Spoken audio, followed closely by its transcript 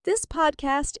This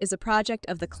podcast is a project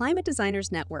of the Climate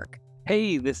Designers Network.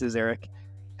 Hey, this is Eric.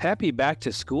 Happy back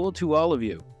to school to all of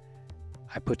you.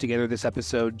 I put together this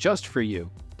episode just for you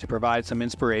to provide some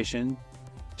inspiration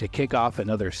to kick off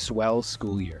another swell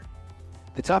school year.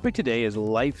 The topic today is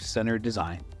life-centered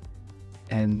design.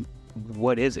 And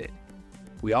what is it?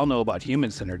 We all know about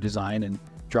human-centered design and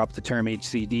drop the term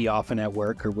HCD often at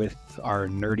work or with our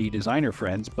nerdy designer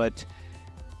friends, but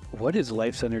what is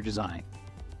life-centered design?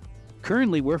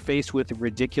 Currently, we're faced with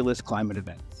ridiculous climate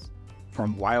events,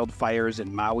 from wildfires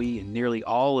in Maui and nearly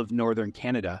all of northern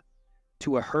Canada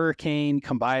to a hurricane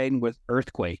combined with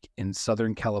earthquake in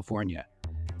Southern California.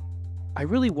 I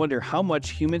really wonder how much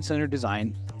human-centered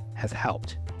design has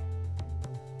helped.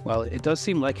 Well, it does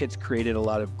seem like it's created a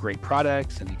lot of great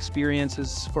products and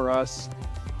experiences for us,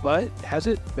 but has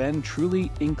it been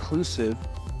truly inclusive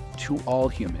to all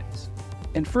humans?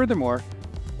 And furthermore,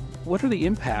 what are the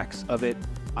impacts of it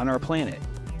on our planet?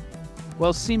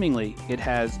 Well, seemingly it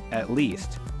has at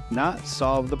least not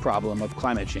solved the problem of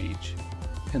climate change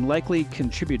and likely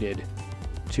contributed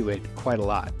to it quite a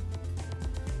lot.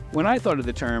 When I thought of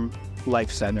the term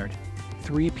life-centered,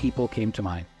 three people came to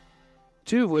mind,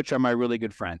 two of which are my really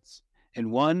good friends, and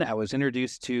one I was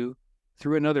introduced to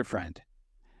through another friend.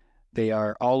 They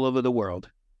are all over the world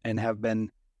and have been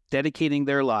dedicating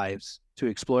their lives to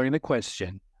exploring the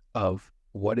question of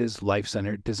what is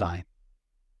life-centered design.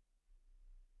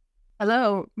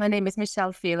 Hello, my name is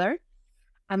Michelle Fehler.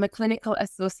 I'm a clinical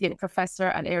associate professor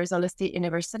at Arizona State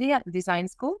University at the Design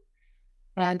School,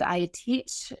 and I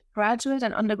teach graduate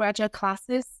and undergraduate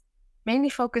classes mainly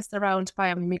focused around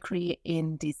biomimicry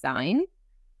in design,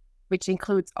 which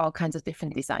includes all kinds of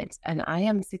different designs. And I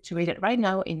am situated right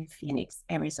now in Phoenix,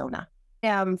 Arizona. I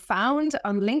am found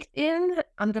on LinkedIn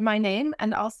under my name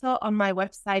and also on my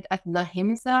website at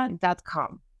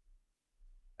nahimza.com.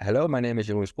 Hello, my name is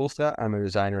Jeroen Spoelstra. I'm a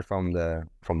designer from the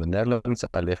Netherlands.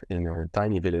 I live in a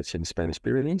tiny village in the Spanish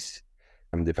Pyrenees.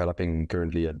 I'm developing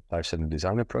currently a life-centered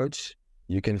design approach.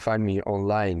 You can find me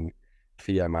online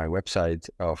via my website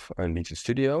of Unleashed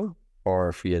Studio,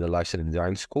 or via the Life-Centered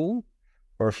Design School,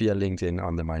 or via LinkedIn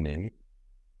under my name.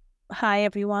 Hi,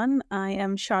 everyone. I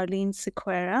am Charlene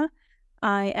Sequeira.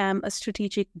 I am a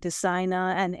strategic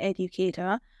designer and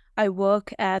educator. I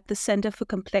work at the Center for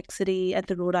Complexity at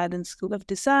the Rhode Island School of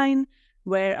Design,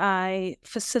 where I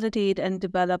facilitate and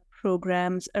develop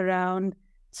programs around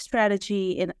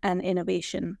strategy and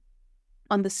innovation.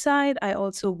 On the side, I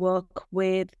also work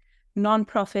with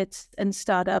nonprofits and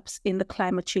startups in the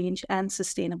climate change and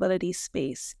sustainability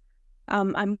space.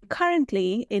 I'm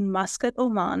currently in Muscat,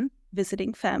 Oman,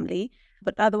 visiting family,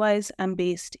 but otherwise I'm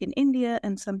based in India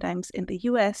and sometimes in the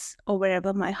US or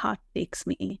wherever my heart takes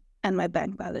me and my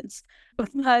bank balance.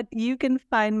 But you can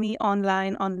find me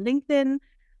online on LinkedIn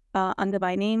under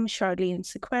my name, Charlene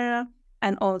Sequeira.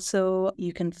 And also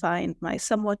you can find my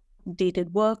somewhat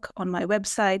dated work on my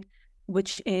website,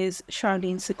 which is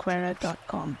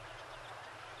charlenesequeira.com.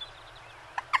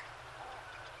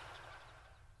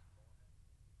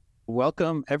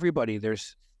 Welcome, everybody.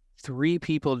 There's three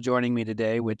people joining me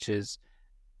today, which is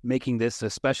making this a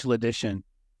special edition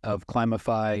of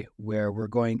Climify, where we're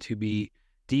going to be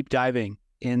deep diving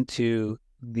into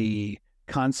the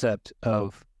concept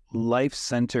of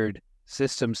life-centered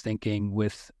systems thinking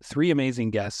with three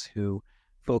amazing guests who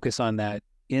focus on that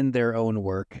in their own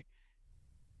work,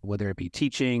 whether it be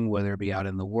teaching, whether it be out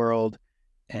in the world.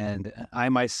 And I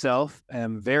myself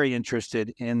am very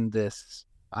interested in this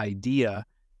idea,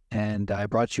 and I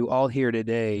brought you all here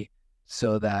today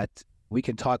so that we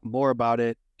can talk more about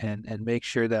it and make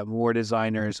sure that more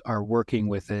designers are working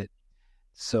with it.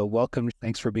 So welcome.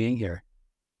 Thanks for being here.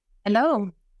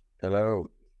 Hello. Hello.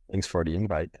 Thanks for the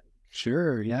invite.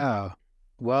 Sure. Yeah.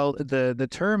 Well,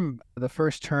 the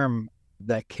first term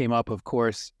that came up, of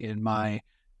course, in my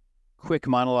quick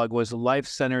monologue was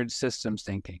life-centered systems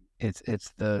thinking.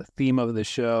 It's the theme of the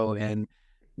show, and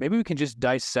maybe we can just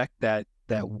dissect that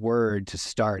word to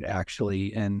start,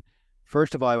 actually. And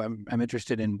first of all, I'm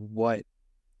interested in what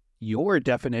your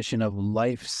definition of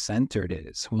life-centered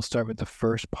is. We'll start with the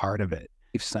first part of it.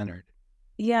 Life-centered.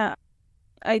 Yeah,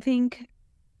 I think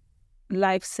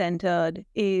life-centered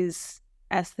is,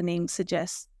 as the name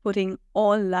suggests, putting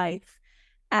all life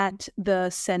at the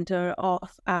center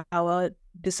of our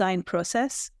design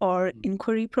process or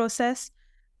inquiry process.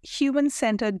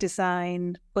 Human-centered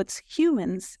design puts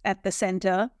humans at the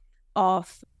center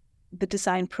of the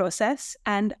design process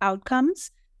and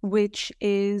outcomes, which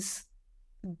is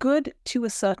good to a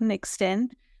certain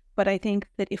extent. But I think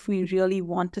that if we really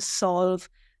want to solve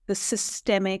the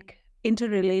systemic,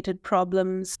 interrelated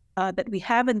problems that we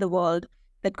have in the world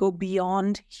that go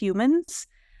beyond humans,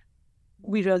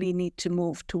 we really need to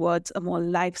move towards a more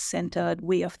life-centered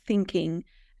way of thinking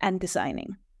and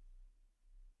designing.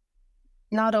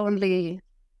 Not only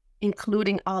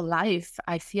including all life,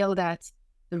 I feel that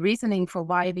the reasoning for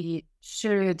why we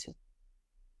should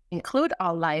include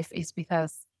all life is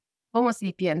because Homo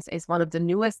sapiens is one of the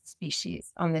newest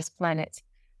species on this planet.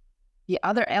 The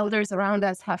other elders around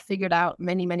us have figured out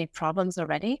many, many problems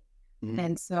already. Mm-hmm.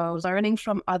 And so learning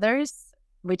from others,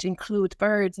 which include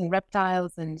birds and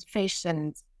reptiles and fish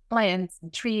and plants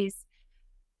and trees,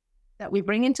 that we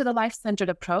bring into the life-centered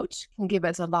approach can give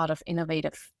us a lot of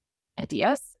innovative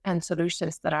ideas and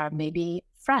solutions that are maybe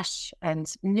fresh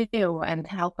and new and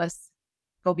help us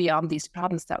go beyond these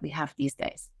problems that we have these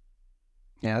days.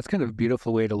 Yeah, that's kind of a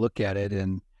beautiful way to look at it.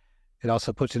 And it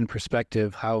also puts in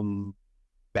perspective how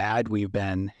bad we've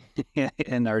been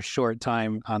in our short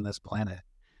time on this planet.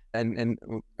 And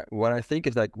what I think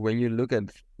is like when you look at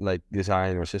like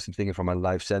design or system thinking from a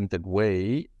life-centered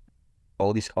way,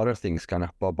 all these other things kind of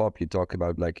pop up. You talk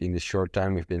about like in the short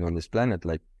time we've been on this planet,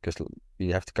 like because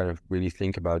you have to kind of really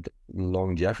think about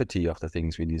longevity of the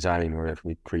things we design or if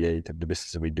we create, the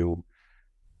business that we do,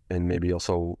 and maybe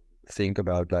also think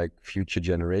about like future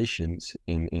generations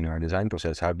in our design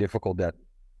process, how difficult that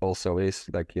also is.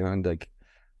 Like, you know, like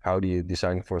how do you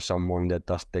design for someone that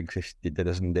doesn't exist, that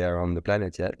isn't there on the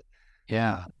planet yet?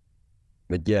 Yeah.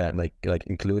 But yeah, like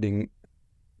including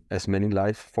as many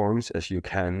life forms as you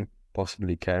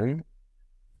possibly can,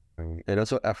 and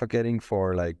also advocating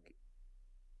for like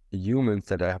humans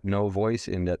that have no voice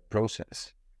in that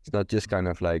process. It's not just kind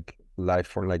of like life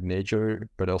for like nature,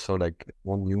 but also like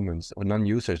non-humans or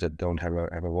non-users that don't have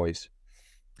a voice.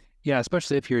 Yeah,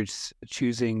 especially if you're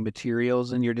choosing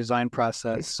materials in your design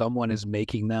process, someone is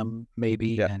making them maybe,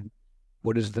 yeah. And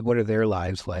what are their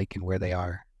lives like and where they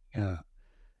are? Yeah.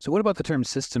 So what about the term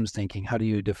systems thinking? How do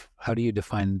you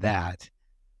define that?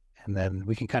 And then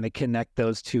we can kind of connect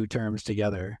those two terms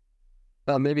together.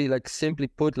 Well, maybe like simply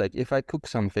put, like if I cook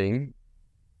something,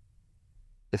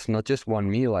 it's not just one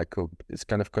meal I cook. It's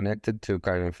kind of connected to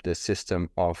kind of the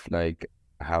system of like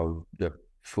how the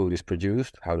food is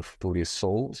produced, how the food is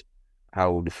sold,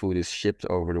 how the food is shipped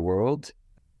over the world,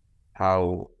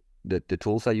 how the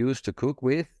tools I use to cook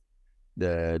with,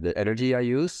 the energy I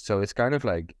use. So it's kind of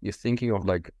like you're thinking of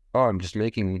like, oh, I'm just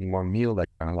making one meal, like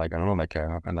I don't know,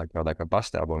 like a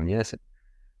pasta bolognese,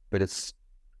 but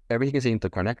everything is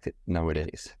interconnected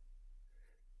nowadays.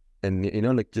 And you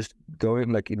know, like just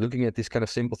going like looking at these kind of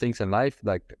simple things in life,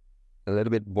 like a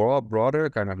little bit broader,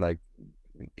 kind of like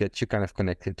get you kind of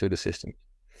connected to the system.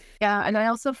 Yeah, and I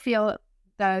also feel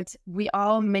that we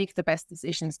all make the best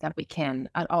decisions that we can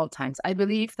at all times. I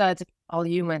believe that all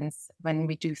humans, when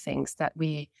we do things, that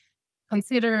we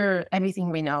consider everything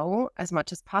we know as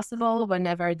much as possible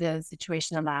whenever the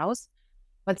situation allows.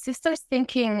 But systems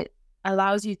thinking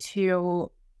allows you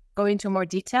to go into more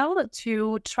detail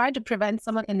to try to prevent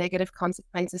some of the negative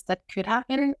consequences that could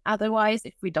happen otherwise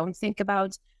if we don't think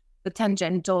about the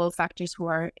tangential factors who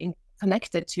are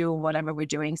connected to whatever we're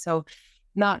doing. So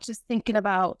not just thinking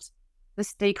about the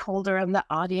stakeholder and the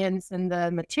audience and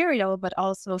the material, but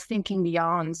also thinking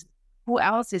beyond who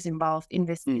else is involved in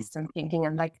this system thinking.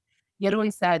 And like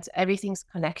Jeroen said, everything's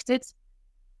connected.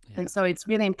 Yeah. And so it's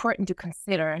really important to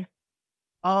consider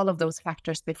all of those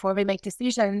factors before we make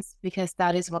decisions, because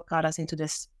that is what got us into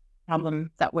this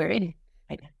problem that we're in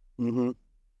right now. Mm-hmm.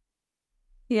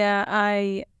 Yeah,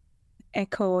 I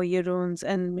echo Jeroen's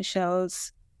and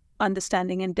Michelle's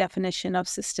understanding and definition of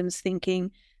systems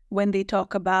thinking when they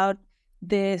talk about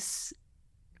this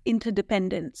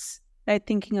interdependence, right?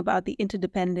 Thinking about the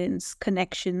interdependence,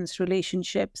 connections,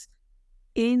 relationships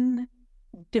in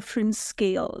different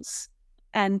scales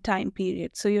and time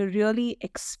periods. So you're really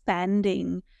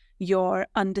expanding your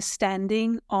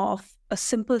understanding of a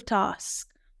simple task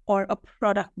or a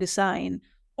product design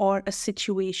or a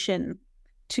situation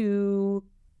to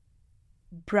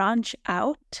branch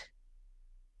out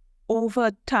over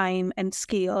time and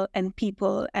scale and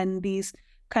people and these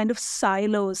kind of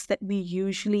silos that we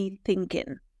usually think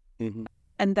in. Mm-hmm.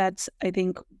 And that's, I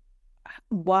think,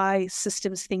 why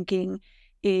systems thinking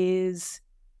is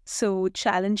so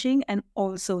challenging and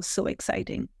also so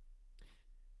exciting.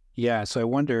 Yeah, so I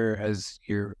wonder, as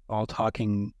you're all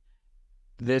talking,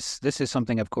 this is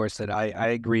something, of course, that I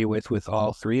agree with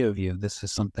all three of you. This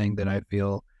is something that I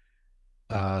feel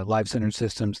life-centered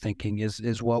systems thinking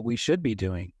is what we should be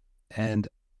doing. And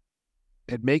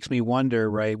it makes me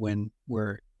wonder, right, when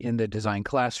we're in the design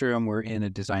classroom, we're in a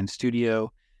design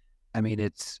studio. I mean,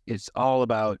 it's all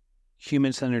about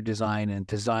human-centered design and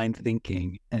design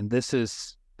thinking. And this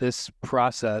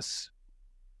process,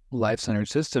 life-centered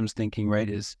systems thinking, right,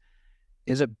 is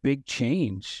a big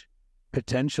change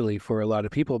potentially for a lot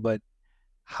of people, but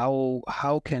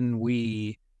how can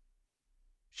we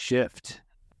shift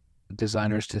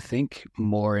designers to think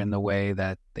more in the way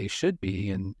that they should be,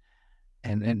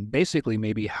 and basically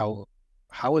maybe how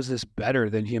is this better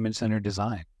than human-centered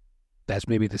design? That's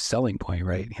maybe the selling point,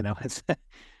 right? It's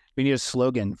we need a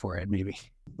slogan for it, maybe.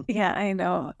 Yeah, I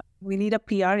know. We need a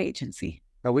PR agency.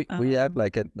 We have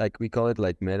we call it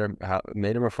like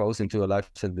metamorphose into a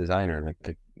life-centered designer,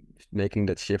 like making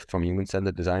that shift from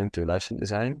human-centered design to life-centered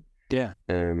design. Yeah.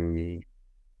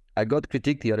 I got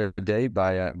critiqued the other day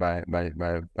by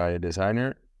a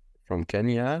designer from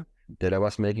Kenya that I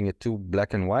was making it too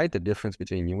black and white, the difference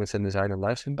between human-centered design and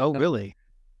life-centered design. Oh, really?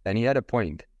 And he had a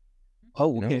point.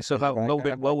 Oh, okay. So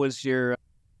what was your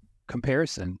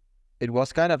comparison? It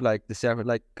was kind of like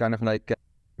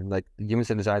like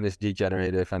human-centered design is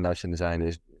degenerative and life-centered design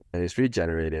is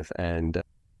regenerative, and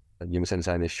human-centered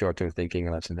design is short-term thinking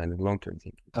and life-centered design is long-term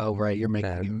thinking. Oh, right. You're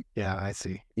making yeah, I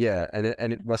see. Yeah, and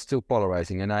it was still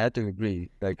polarizing, and I had to agree,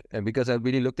 and because I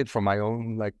really looked at it from my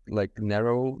own like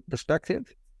narrow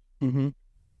perspective. Mm-hmm.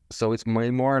 So it's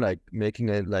more like making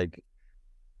it like,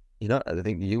 I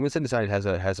think human-centered design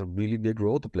has a really big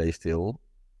role to play still.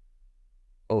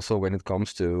 Also, when it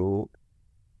comes to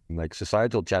like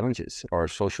societal challenges or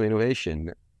social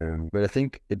innovation, but I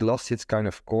think it lost its kind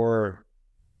of core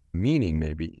meaning.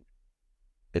 Maybe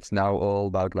it's now all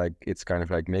about like it's kind of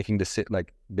like making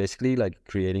basically like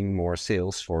creating more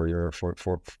sales for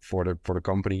the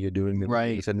company you're doing the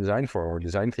right design for, or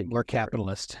design thinking. More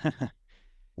capitalist.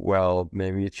 Well,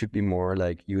 maybe it should be more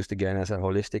like used again as a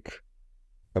holistic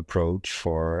approach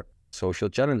for social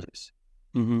challenges.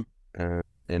 Mm-hmm.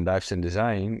 And life-centered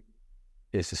design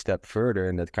is a step further,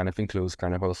 and that kind of includes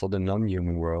kind of also the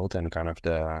non-human world and kind of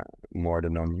the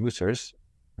non-users.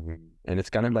 And it's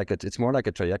kind of like it's more like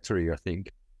a trajectory, I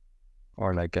think,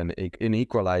 or like an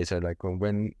equalizer, like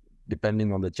when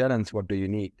depending on the challenge, what do you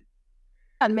need?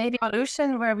 And maybe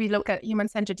evolution, where we look at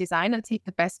human-centered design and take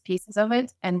the best pieces of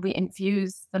it and we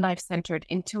infuse the life-centered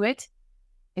into it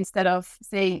instead of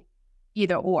saying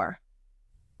either or.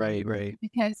 Right.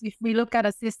 Because if we look at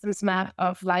a systems map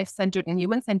of life-centered and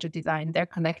human-centered design, they're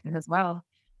connected as well.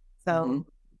 So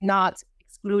not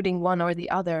excluding one or the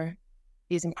other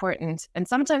is important. And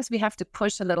sometimes we have to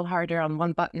push a little harder on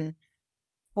one button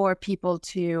for people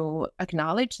to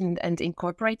acknowledge and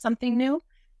incorporate something new.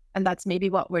 And that's maybe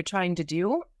what we're trying to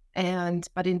do.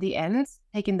 But in the end,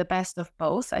 taking the best of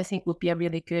both, I think would be a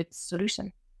really good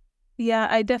solution. Yeah,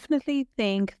 I definitely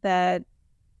think that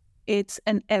it's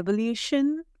an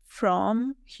evolution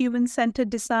from human-centered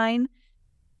design.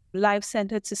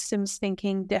 Life-centered systems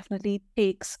thinking definitely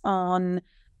takes on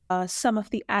some of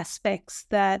the aspects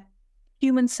that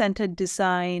human-centered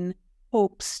design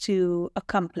hopes to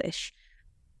accomplish.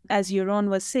 As Jeroen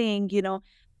was saying,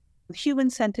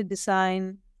 human-centered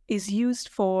design is used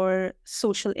for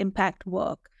social impact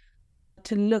work,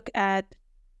 to look at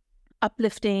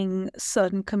uplifting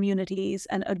certain communities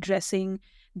and addressing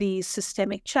these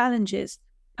systemic challenges.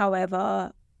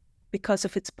 However, because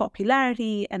of its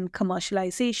popularity and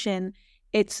commercialization,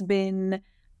 it's been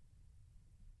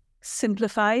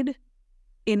simplified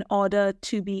in order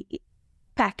to be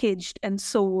packaged and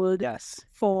sold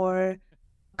for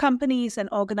companies and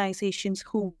organizations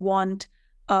who want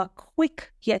a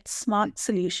quick yet smart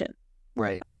solution,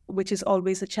 right? Which is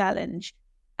always a challenge.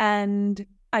 And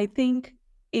I think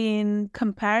in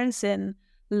comparison,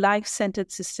 life-centered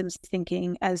systems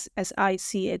thinking, as I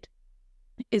see it,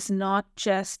 is not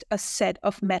just a set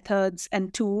of methods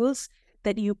and tools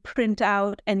that you print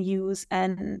out and use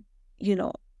and,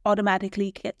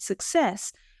 automatically get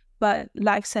success. But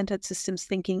life-centered systems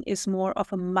thinking is more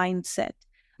of a mindset,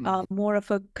 more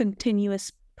of a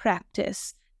continuous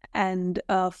practice and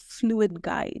a fluid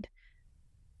guide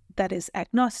that is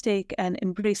agnostic and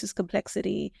embraces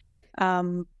complexity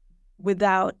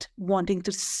without wanting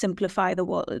to simplify the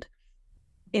world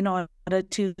in order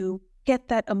to get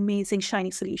that amazing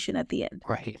shiny solution at the end.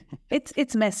 Right.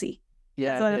 It's messy.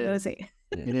 Yeah, that's what I'm going to say.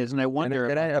 It is, and I wonder.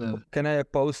 Can I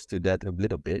oppose to that a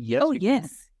little bit? Yes. Oh,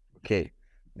 yes. Okay.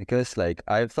 Because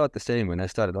I thought the same when I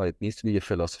started. It needs to be a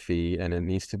philosophy and it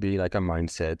needs to be like a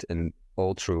mindset and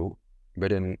all true.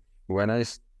 But then when I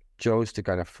chose to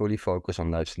kind of fully focus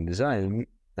on life-centered design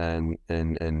and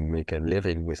make a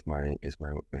living with my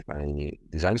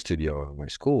design studio, my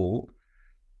school,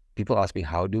 people ask me,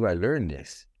 how do I learn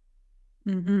this?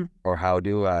 Mm-hmm. Or how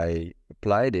do I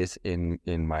apply this in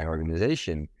my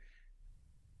organization?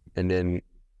 And then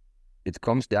it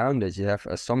comes down that you have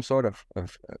some sort of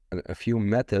a few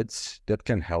methods that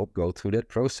can help go through that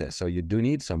process. So you do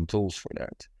need some tools for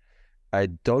that. I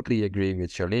totally agree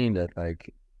with Charlene that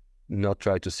not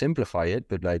try to simplify it,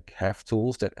 but like have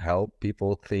tools that help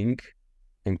people think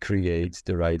and create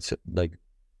the right, like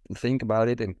think about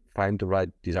it and find the right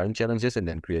design challenges and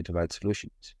then create the right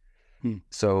solutions.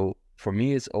 So for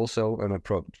me, it's also an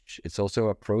approach. It's also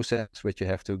a process which you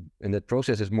have to, and that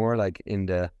process is more like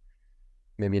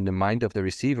maybe in the mind of the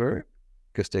receiver,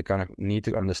 because they kind of need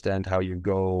to understand how you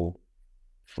go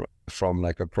from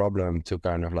like a problem to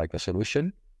kind of like a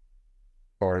solution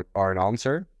or an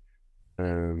answer.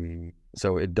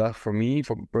 So it does, for me,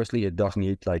 personally, it does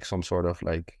need like some sort of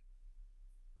like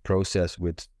process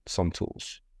with some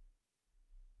tools.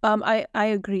 I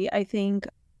agree. I think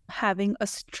having a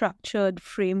structured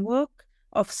framework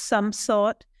of some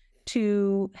sort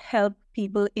to help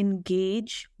people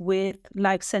engage with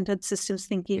life-centered systems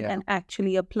thinking and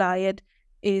actually apply it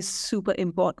is super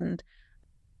important.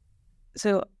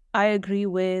 So I agree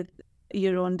with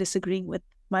Jeroen disagreeing with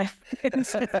my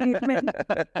statement,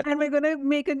 and we're going to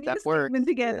make a new statement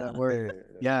together.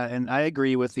 Yeah, and I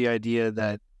agree with the idea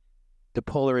that the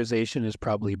polarization is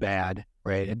probably bad,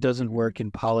 right? It doesn't work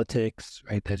in politics,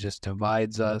 right? That just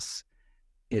divides us.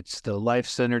 It's the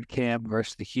life-centered camp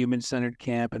versus the human-centered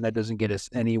camp, and that doesn't get us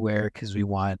anywhere because we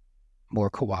want more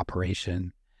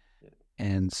cooperation.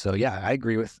 And so, yeah, I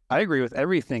agree with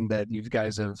everything that you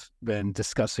guys have been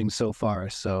discussing so far.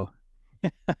 So,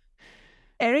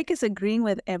 Eric is agreeing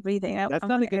with everything. That's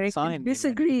not a good Eric sign.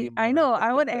 Disagree. I know.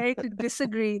 I want Eric to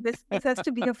disagree. This has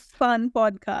to be a fun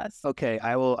podcast. Okay,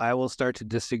 I will start to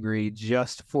disagree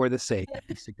just for the sake of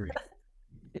disagree.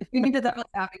 You need the devil's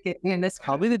advocate in this.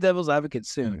 I'll be the devil's advocate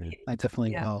soon. I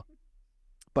definitely will.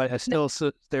 But I still,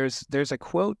 so there's a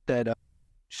quote that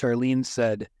Charlene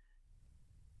said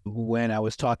when I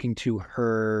was talking to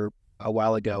her a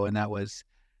while ago, and that was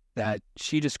that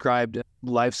she described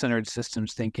life-centered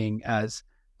systems thinking as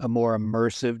a more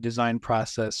immersive design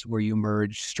process where you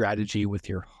merge strategy with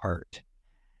your heart.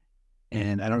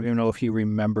 And I don't even know if you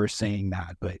remember saying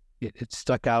that, but it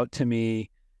stuck out to me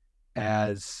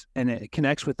as, and it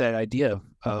connects with that idea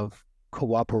of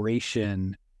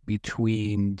cooperation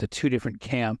between the two different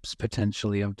camps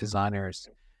potentially of designers.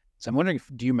 So I'm wondering,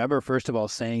 do you remember, first of all,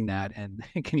 saying that? And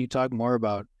can you talk more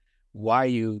about why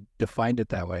you defined it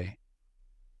that way?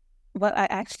 Well, I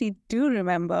actually do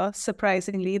remember,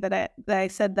 surprisingly, that I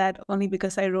said that only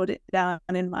because I wrote it down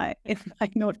in my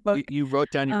notebook. You wrote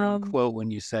down your own quote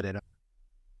when you said it.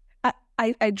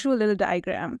 I drew a little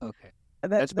diagram. Okay,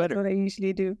 That's better. What I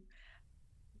usually do.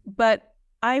 But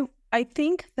I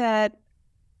think that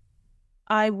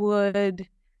I would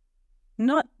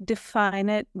not define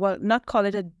it, well, not call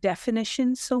it a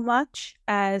definition so much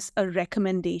as a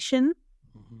recommendation.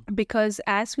 Because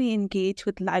as we engage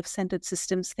with life-centered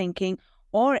systems thinking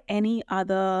or any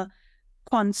other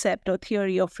concept or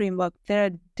theory or framework, there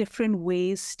are different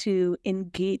ways to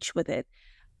engage with it.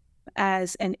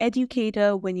 As an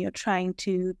educator, when you're trying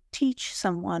to teach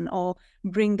someone or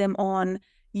bring them on,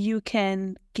 you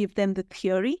can give them the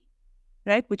theory,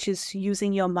 right, which is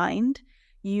using your mind.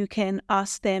 You can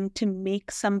ask them to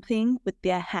make something with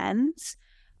their hands,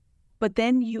 but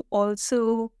then you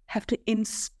also have to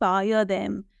inspire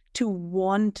them to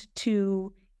want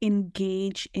to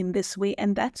engage in this way.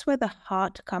 And that's where the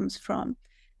heart comes from.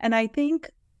 And I think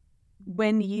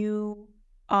when you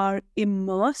are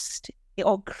immersed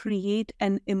or create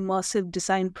an immersive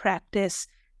design practice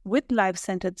with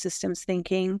life-centered systems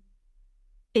thinking,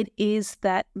 it is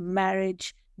that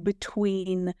marriage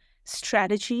between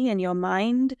strategy in your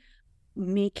mind,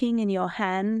 making in your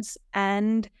hands,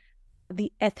 and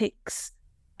the ethics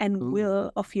and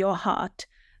will of your heart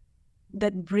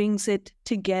that brings it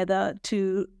together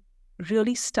to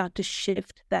really start to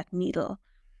shift that needle.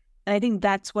 And I think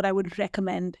that's what I would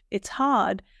recommend. It's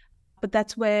hard, but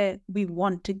that's where we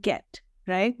want to get,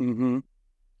 right? Mm-hmm.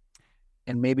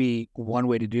 And maybe one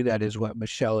way to do that is what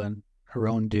Michelle and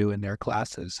Jeroen do in their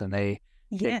classes, and they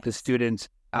take the students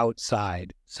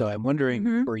outside. So I'm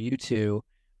wondering for you two,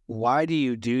 why do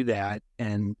you do that?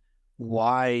 And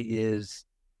why is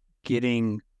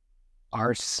getting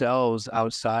ourselves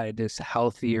outside is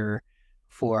healthier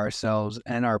for ourselves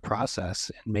and our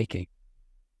process in making?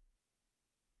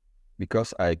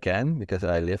 Because I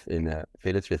live in a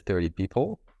village with 30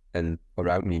 people, and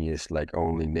around me is like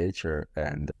only nature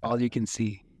and all you can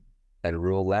see and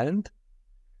rural land.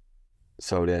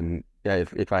 So then,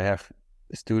 if I have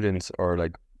students or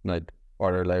like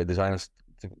other like designers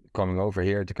coming over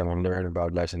here to come and learn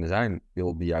about life and design,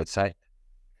 we'll be outside.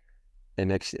 And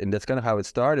that's kind of how it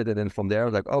started. And then from there, I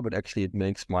was like, oh, but actually it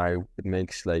makes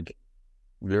like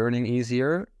learning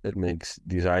easier. It makes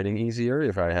designing easier.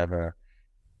 If I have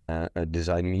a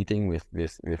design meeting with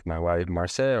my wife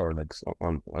Marcel or like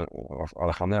or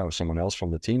Alejandra or someone else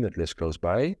from the team that lives close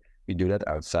by. We do that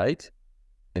outside,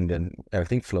 and then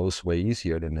everything flows way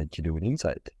easier than that you do it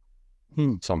inside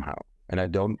somehow. And I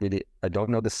don't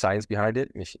know the science behind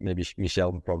it. Maybe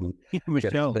Michelle will probably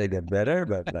Michelle, explain that better,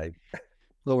 but like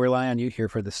we'll rely on you here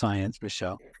for the science,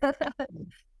 Michelle.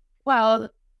 Well,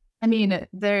 I mean,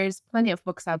 there's plenty of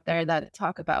books out there that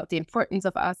talk about the importance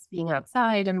of us being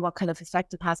outside and what kind of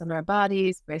effect it has on our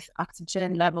bodies with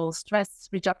oxygen levels, stress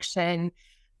reduction,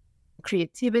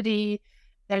 creativity.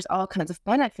 There's all kinds of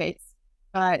benefits.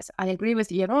 But I agree with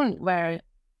Jeroen, where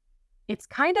it's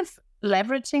kind of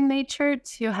leveraging nature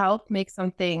to help make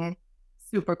something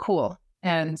super cool.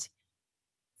 And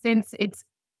since it's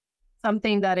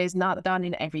something that is not done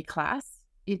in every class,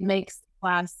 it makes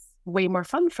class way more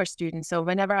fun for students. So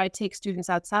whenever I take students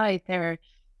outside,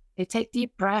 they take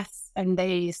deep breaths and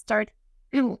they start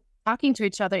talking to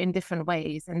each other in different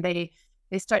ways, and they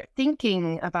start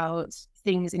thinking about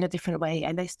things in a different way,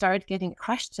 and they start getting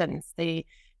questions. They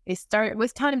start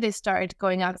with time. They start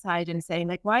going outside and saying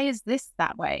like, "Why is this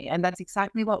that way?" And that's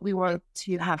exactly what we want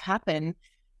to have happen,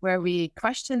 where we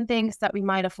question things that we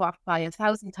might have walked by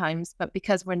 1,000 times, but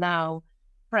because we're now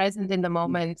present in the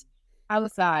moment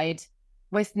outside,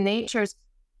 with nature's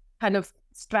kind of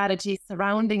strategy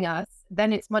surrounding us,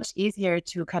 then it's much easier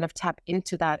to kind of tap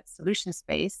into that solution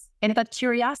space and that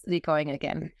curiosity going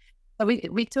again. So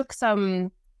we took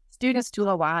some students to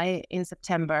Hawaii in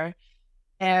September,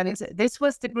 and this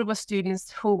was the group of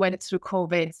students who went through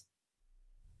COVID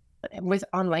with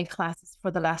online classes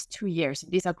for the last 2 years.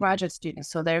 These are graduate students,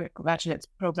 so their graduate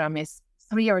program is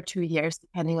 3 or 2 years,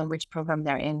 depending on which program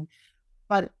they're in.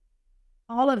 But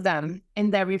all of them, in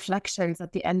their reflections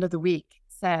at the end of the week,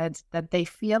 said that they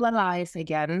feel alive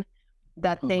again,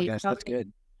 that That's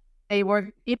good. They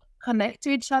were able to connect to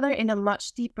each other in a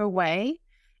much deeper way,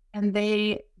 and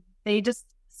they just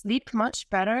sleep much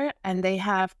better, and they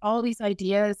have all these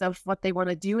ideas of what they want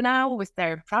to do now with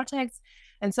their projects.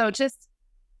 And so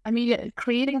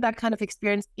creating that kind of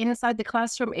experience inside the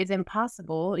classroom is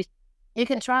impossible. You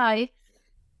can try,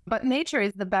 but nature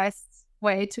is the best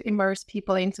way to immerse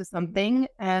people into something,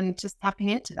 and just tapping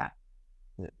into that.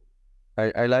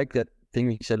 Yeah. I like that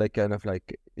thing you said, like kind of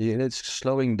like it's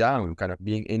slowing down, kind of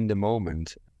being in the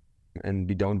moment, and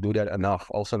we don't do that enough,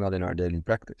 also not in our daily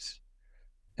practice.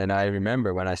 And I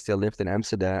remember when I still lived in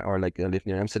Amsterdam, or like I lived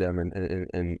near Amsterdam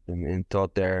and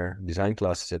taught their design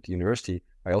classes at the university,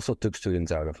 I also took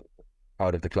students out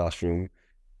of the classroom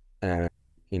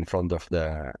in front of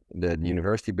the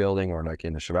university building or like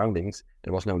in the surroundings.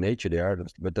 There was no nature there,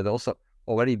 but that also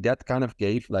already that kind of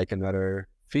gave like another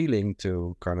feeling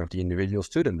to kind of the individual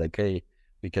student, like, hey,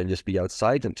 we can just be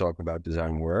outside and talk about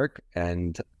design work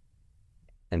and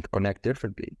connect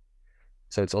differently.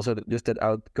 So it's also just that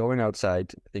going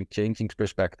outside, I think changing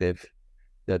perspective,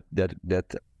 that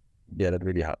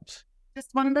really helps.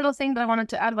 Just one little thing that I wanted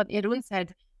to add what Jeroen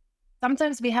said.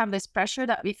 Sometimes we have this pressure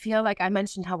that we feel like, I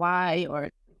mentioned Hawaii, or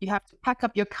you have to pack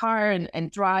up your car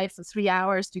and drive for 3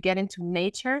 hours to get into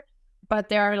nature. But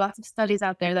there are lots of studies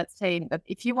out there that say that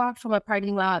if you walk from a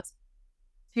parking lot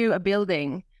to a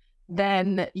building,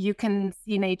 then you can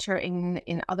see nature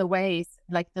in other ways,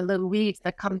 like the little weeds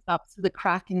that comes up through the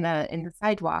crack in the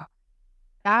sidewalk.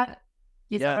 That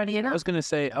is already enough. I was going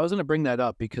to bring that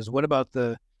up, because what about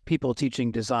the people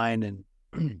teaching design in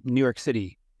New York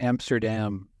City,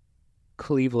 Amsterdam,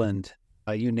 Cleveland,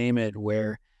 you name it,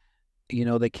 where,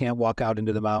 they can't walk out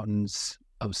into the mountains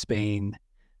of Spain?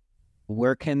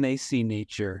 Where can they see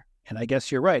nature? And I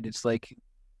guess you're right. It's like,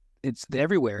 it's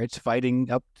everywhere. It's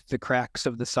fighting up the cracks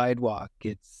of the sidewalk.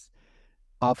 It's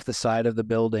off the side of the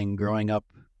building, growing up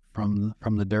from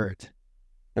the dirt.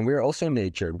 And we're also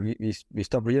nature. We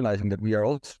stop realizing that we are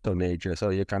also nature. So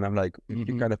you kind of like,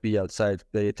 you kind of be outside,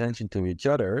 pay attention to each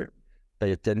other,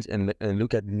 pay attention and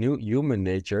look at new human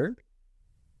nature.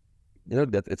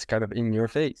 That it's kind of in your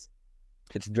face.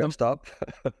 It's dressed up.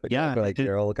 Yeah. Like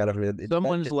they're all kind of...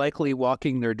 Someone's likely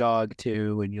walking their dog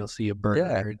too, and you'll see a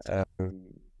bird. Yeah.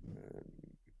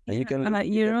 And you can...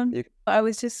 I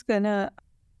was just going to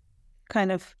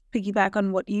kind of piggyback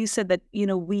on what you said, that,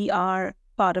 we are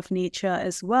part of nature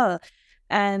as well.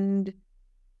 And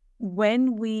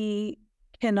when we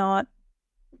cannot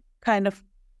kind of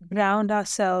ground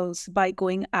ourselves by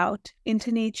going out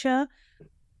into nature,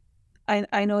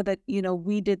 I know that,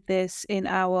 we did this in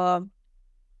our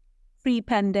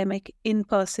pre-pandemic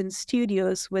in-person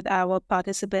studios with our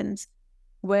participants,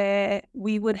 where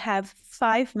we would have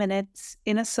 5 minutes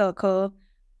in a circle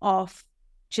of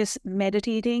just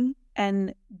meditating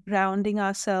and grounding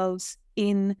ourselves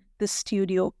in the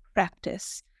studio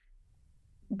practice.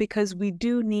 because we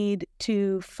do need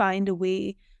to find a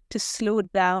way to slow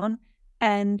down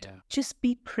and just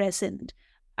be present.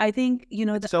 I think,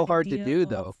 it's so hard to do,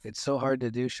 though. It's so hard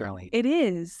to do, Charlene. It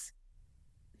is.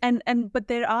 But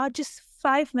there are just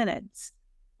 5 minutes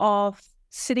of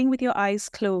sitting with your eyes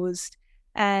closed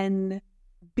and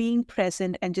being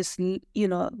present and just,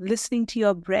 listening to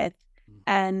your breath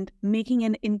and making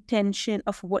an intention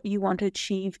of what you want to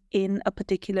achieve in a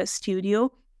particular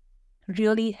studio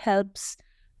really helps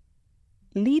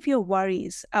leave your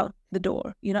worries out the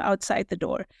door, outside the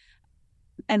door,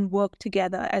 and work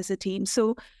together as a team.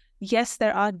 So yes,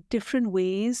 there are different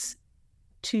ways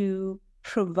to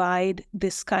provide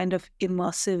this kind of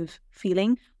immersive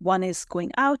feeling. One is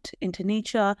going out into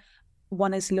nature.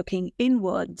 One is looking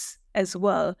inwards as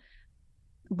well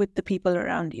with the people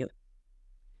around you.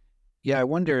 Yeah, I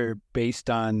wonder, based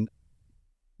on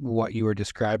what you were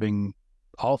describing,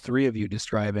 all three of you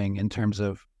describing, in terms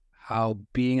of how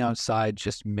being outside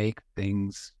just make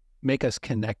us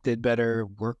connected better,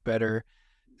 work better.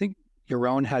 I think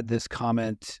Jeroen had this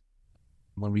comment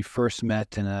when we first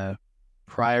met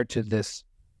prior to this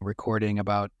recording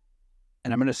about,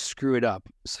 and I'm going to screw it up,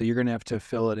 so you're going to have to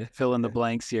fill in the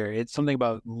blanks here. It's something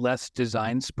about less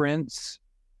design sprints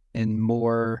and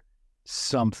more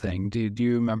something. Do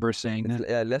you remember saying that?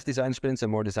 Yeah, less design sprints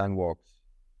and more design walks.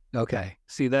 Okay.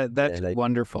 See, that's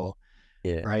wonderful.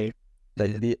 Yeah. Right.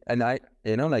 When I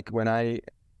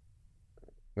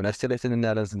still lived in the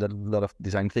Netherlands and did a lot of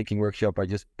design thinking workshop, I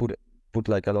just put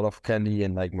like a lot of candy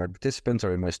in like my participants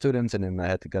or in my students, and then I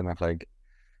had to kind of like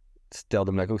tell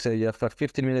them like, okay, you have like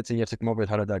 15 minutes and you have to come up with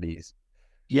 100 ideas.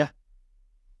 Yeah.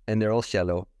 And they're all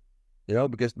shallow,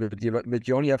 because but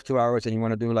you only have 2 hours and you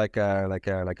want to do like a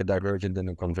divergent and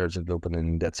a convergent loop, and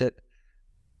then that's it.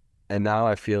 And now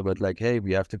I feel but like, hey,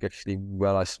 we have to actually,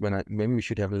 maybe we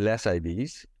should have less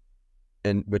ideas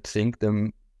but think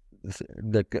them,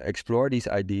 explore these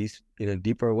ideas in a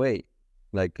deeper way,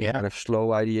 like kind of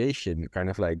slow ideation, kind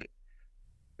of like,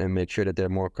 and make sure that they're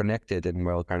more connected and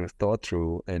well kind of thought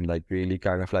through, and like really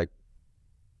kind of like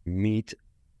meet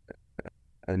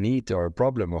a need or a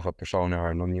problem of a persona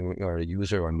or a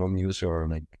user or non-user, or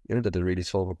like, that they really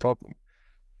solve a problem.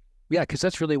 Yeah, because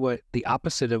that's really what the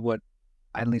opposite of what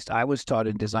at least I was taught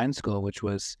in design school, which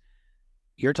was,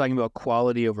 you're talking about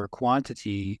quality over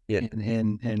quantity. Yeah.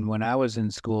 And when I was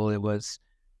in school, it was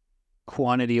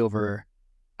quantity over,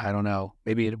 I don't know,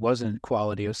 maybe it wasn't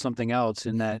quality, it was something else,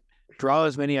 in that draw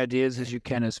as many ideas as you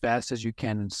can as fast as you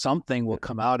can, and something will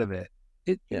come out of it.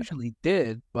 It usually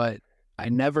did, but I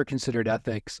never considered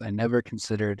ethics. I never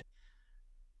considered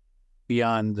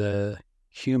beyond the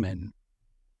human.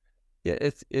 Yeah,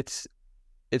 it's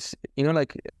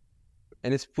like,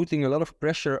 and it's putting a lot of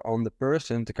pressure on the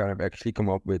person to kind of actually come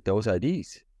up with those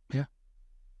ideas. Yeah.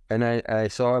 And I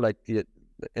saw like,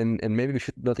 and maybe we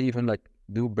should not even like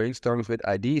do brainstorms with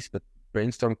ideas, but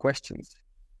brainstorm questions.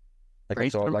 Like I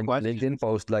saw like LinkedIn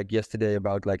post like yesterday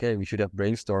about like, hey, we should have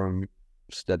brainstorms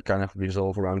that kind of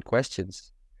resolve around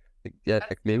questions.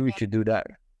 Like maybe we should do that.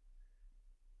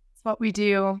 It's what we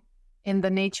do in the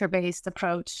nature-based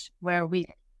approach, where we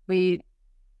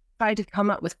try to come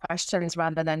up with questions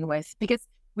rather than because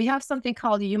we have something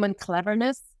called human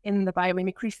cleverness in the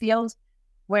biomimicry field,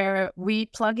 where we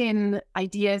plug in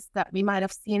ideas that we might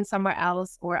have seen somewhere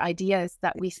else, or ideas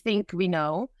that we think we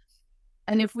know.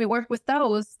 And if we work with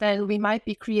those, then we might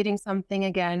be creating something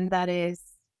again that is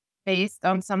based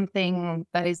on something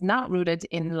that is not rooted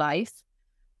in life.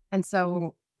 And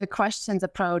so the questions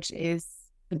approach is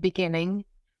the beginning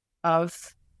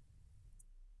of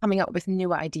coming up with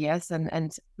new ideas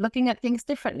and looking at things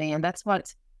differently. And that's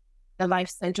what the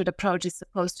life-centered approach is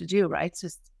supposed to do, right? It's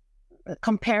just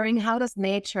comparing how does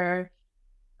nature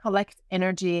collect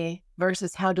energy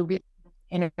versus how do we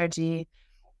collect energy,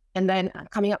 and then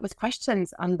coming up with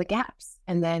questions on the gaps,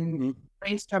 and then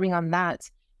brainstorming on that.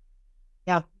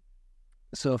 Yeah.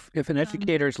 So if an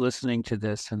educator is listening to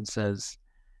this and says,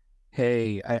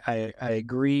 hey, I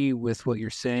agree with what you're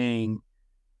saying,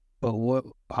 but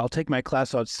I'll take my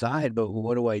class outside, but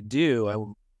what do I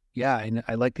do?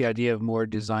 I like the idea of more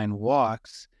design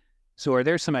walks. So are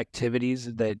there some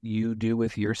activities that you do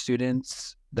with your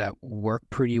students that work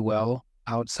pretty well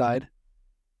outside?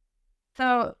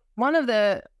 So one of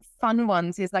the fun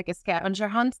ones is like a scavenger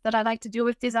hunt that I like to do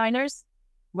with designers,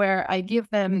 where I give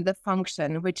them the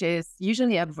function, which is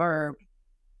usually a verb.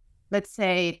 Let's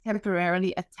say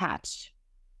temporarily attach.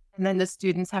 And then the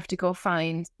students have to go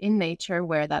find in nature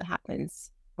where that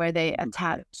happens, where they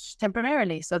attach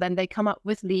temporarily. So then they come up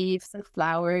with leaves and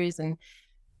flowers and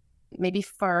maybe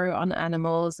fur on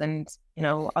animals and,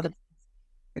 other.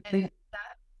 And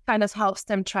that kind of helps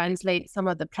them translate some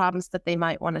of the problems that they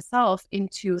might want to solve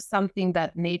into something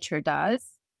that nature does.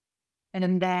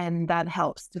 And then that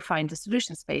helps to find the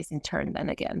solution space in turn then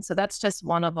again. So that's just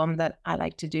one of them that I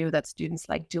like to do, that students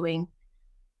like doing,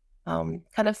 kind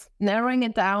of narrowing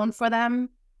it down for them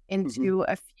into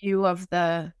a few of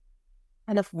the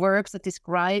kind of verbs that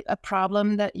describe a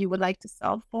problem that you would like to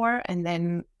solve for, and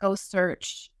then go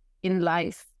search in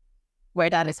life where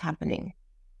that is happening.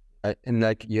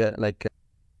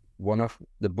 One of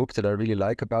the books that I really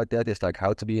like about that is like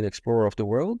How to Be an Explorer of the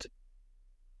World.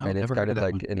 And it's kind of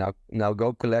like, now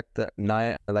go collect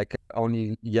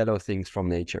only yellow things from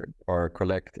nature, or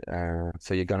collect,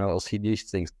 so you're gonna all see these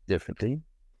things differently.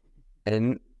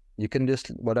 And you can just,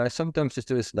 what I sometimes just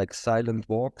do is like silent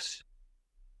walks,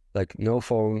 like no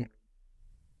phone.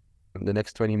 The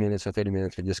next 20 minutes or 30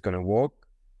 minutes, we're just gonna walk,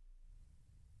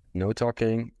 no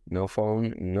talking, no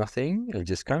phone, nothing. And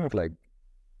just kind of like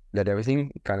let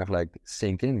everything kind of like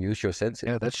sink in, use your senses.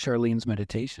 Yeah, that's Charlene's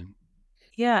meditation.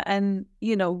 Yeah, and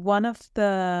one of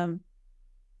the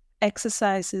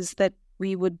exercises that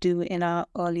we would do in our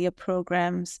earlier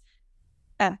programs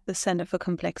at the Center for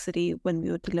Complexity when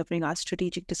we were delivering our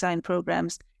strategic design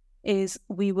programs is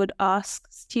we would ask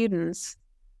students,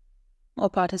 or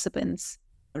participants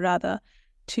rather,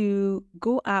 to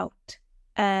go out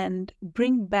and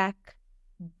bring back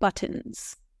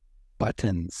buttons.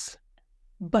 Buttons.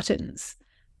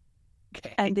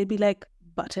 Okay. And they'd be like,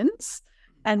 buttons?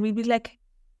 And we'd be like,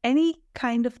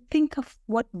 think of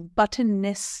what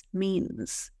buttonness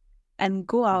means, and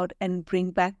go out and bring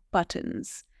back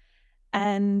buttons.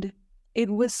 And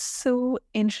it was so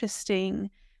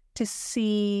interesting to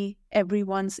see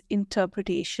everyone's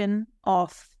interpretation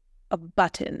of a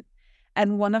button.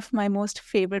 And one of my most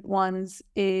favorite ones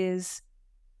is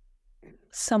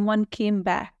someone came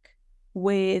back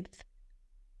with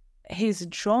his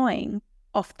drawing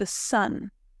of the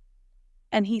sun.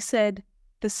 And he said,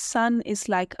 the sun is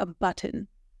like a button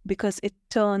because it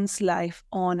turns life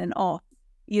on and off.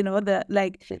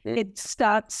 It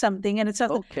starts something and it's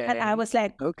something. Okay. And I was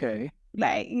like, okay.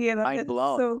 It's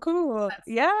blown. so cool.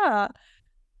 Yeah.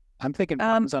 I'm thinking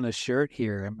buttons on a shirt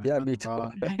here. Yeah, me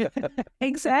too.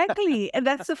 Exactly. And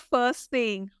that's the first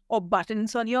thing. Or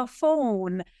buttons on your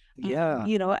phone. Yeah.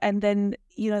 And then,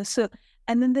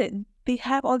 and then they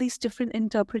have all these different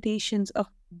interpretations of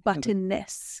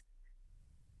buttonness,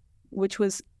 which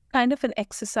was kind of an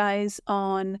exercise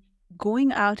on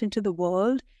going out into the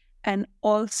world and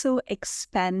also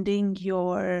expanding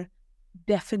your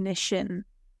definition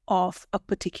of a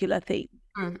particular thing,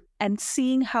 and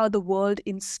seeing how the world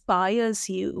inspires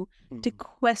you to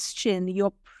question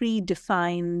your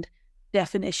predefined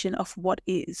definition of what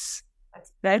is,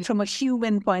 right? From a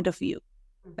human point of view,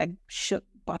 like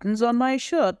buttons on my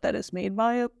shirt that is made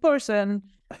by a person,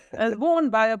 worn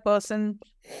by a person,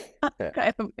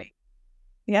 kind of thing.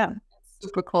 Yeah.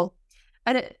 Super cool.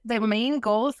 And the main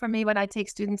goal for me when I take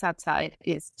students outside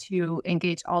is to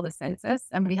engage all the senses.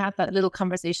 And we had that little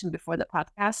conversation before the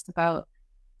podcast about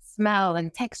smell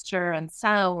and texture and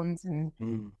sounds. And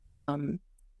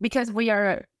because we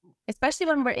are, especially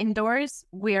when we're indoors,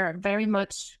 we are very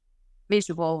much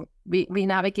visual. We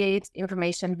navigate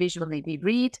information visually. We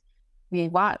read, we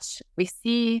watch, we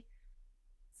see.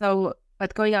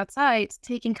 But going outside,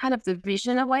 taking kind of the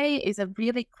vision away is a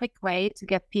really quick way to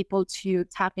get people to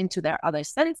tap into their other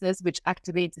senses, which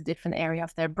activates a different area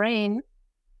of their brain,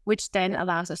 which then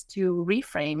allows us to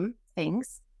reframe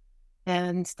things.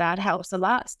 And that helps a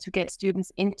lot to get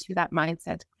students into that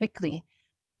mindset quickly.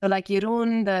 So like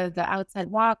Jeroen, the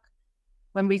outside walk,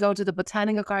 when we go to the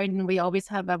botanical garden, we always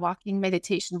have a walking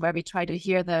meditation where we try to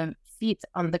hear the feet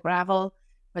on the gravel,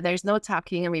 where there's no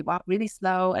talking, and we walk really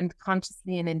slow and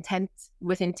consciously and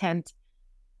with intent.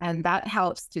 And that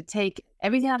helps to take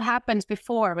everything that happened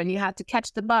before, when you had to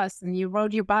catch the bus and you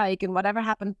rode your bike, and whatever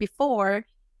happened before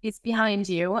is behind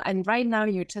you. And right now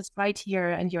you're just right here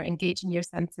and you're engaging your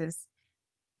senses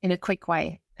in a quick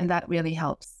way. And that really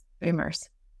helps to immerse.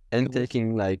 And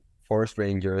taking like forest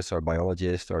rangers or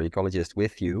biologists or ecologists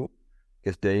with you,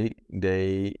 because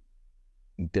they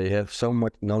have so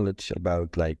much knowledge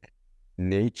about like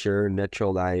nature,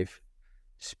 natural life,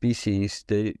 species.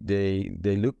 They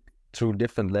look through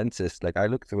different lenses. Like I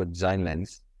look through a design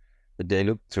lens, but they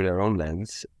look through their own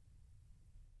lens,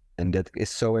 and that is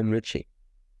so enriching.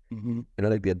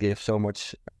 Like that gives so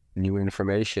much new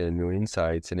information, new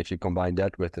insights, and if you combine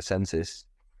that with the senses,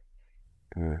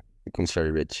 it becomes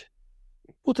very rich.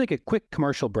 We'll take a quick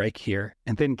commercial break here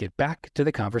and then get back to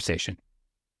the conversation.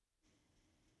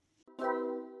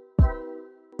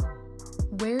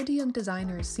 Where do young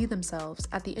designers see themselves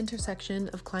at the intersection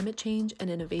of climate change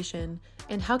and innovation,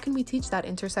 and how can we teach that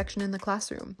intersection in the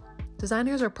classroom?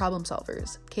 Designers are problem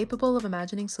solvers, capable of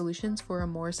imagining solutions for a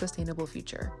more sustainable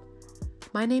future.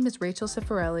 My name is Rachel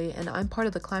Cifarelli, and I'm part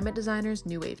of the Climate Designers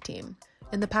New Wave team.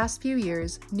 In the past few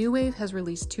years, New Wave has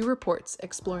released 2 reports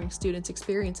exploring students'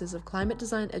 experiences of climate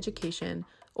design education,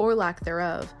 or lack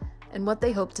thereof, and what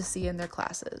they hope to see in their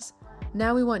classes.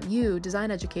 Now we want you,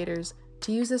 design educators,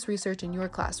 to use this research in your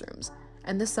classrooms.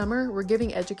 And this summer, we're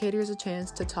giving educators a chance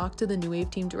to talk to the New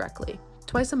Wave team directly.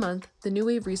 Twice a month, the New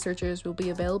Wave researchers will be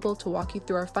available to walk you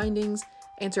through our findings,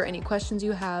 answer any questions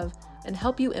you have, and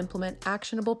help you implement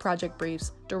actionable project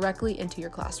briefs directly into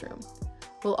your classroom.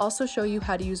 We'll also show you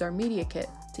how to use our media kit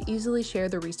to easily share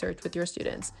the research with your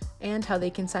students and how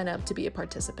they can sign up to be a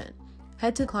participant.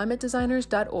 Head to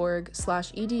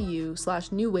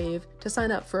climatedesigners.org/edu/newwave to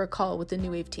sign up for a call with the New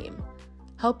Wave team.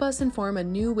 Help us inform a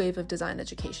new wave of design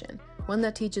education, one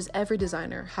that teaches every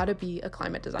designer how to be a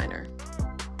climate designer.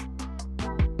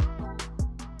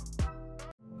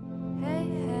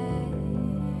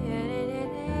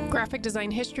 Graphic design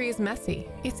history is messy,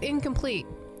 it's incomplete,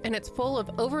 and it's full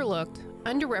of overlooked,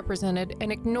 underrepresented,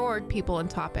 and ignored people and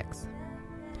topics.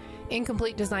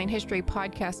 Incomplete Design History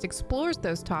podcast explores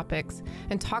those topics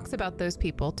and talks about those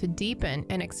people to deepen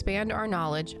and expand our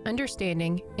knowledge,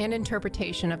 understanding, and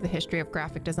interpretation of the history of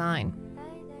graphic design.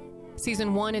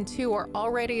 Season 1 and 2 are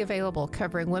already available,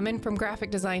 covering women from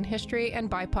graphic design history and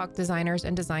BIPOC designers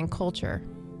and design culture.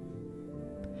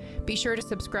 Be sure to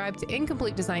subscribe to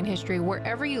Incomplete Design History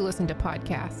wherever you listen to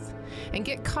podcasts and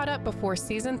get caught up before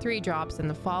Season 3 drops in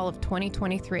the fall of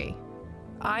 2023.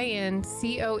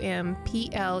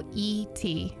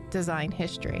 INCOMPLET Design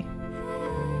History.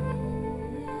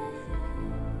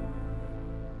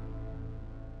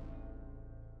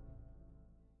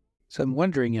 So I'm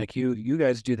wondering, like you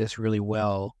guys do this really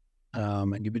well,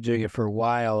 and you've been doing it for a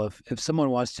while. If someone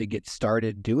wants to get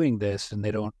started doing this and they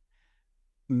don't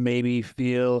maybe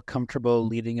feel comfortable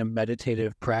leading a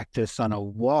meditative practice on a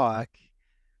walk,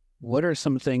 what are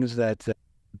some things that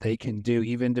they can do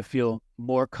even to feel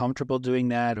more comfortable doing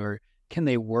that? Or can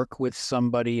they work with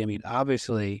somebody? I mean,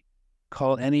 obviously,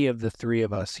 call any of the 3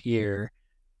 of us here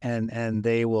and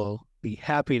they will be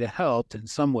happy to help in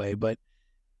some way. But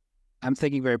I'm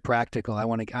thinking very practical. I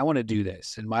want to do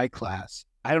this in my class.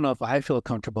 I don't know if I feel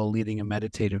comfortable leading a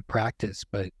meditative practice,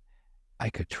 but I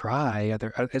could try.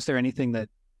 Is there anything that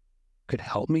could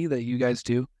help me that you guys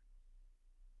do?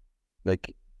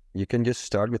 Like, you can just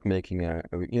start with making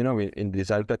in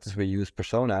design practice we use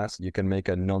personas. You can make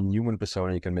a non-human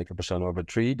persona. You can make a persona of a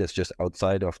tree that's just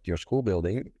outside of your school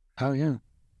building. Oh yeah.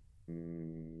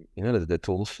 The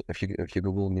tools. If you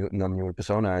Google non-human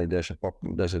persona, there's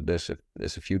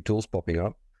a few tools popping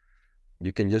up.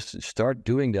 You can just start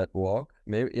doing that walk.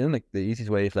 Maybe the easiest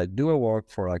way is do a walk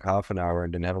for half an hour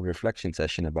and then have a reflection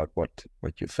session about what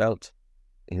you felt.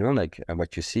 And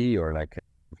what you see Okay,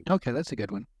 that's a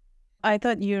good one. I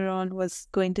thought Jeroen was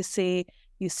going to say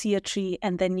you see a tree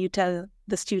and then you tell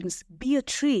the students, be a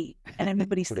tree, and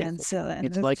everybody stands still. And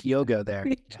it's like yoga there.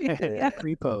 Yeah.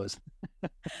 Tree pose.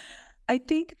 I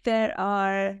think there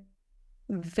are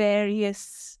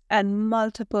various and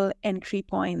multiple entry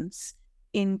points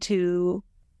into,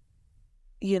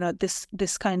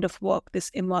 this kind of work, this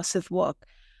immersive work.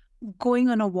 Going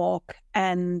on a walk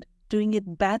and doing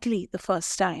it badly the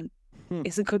first time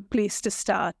is a good place to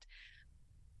start.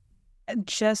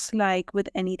 Just like with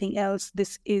anything else,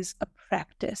 this is a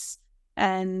practice,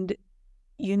 and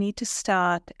you need to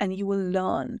start and you will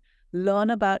learn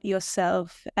about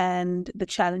yourself and the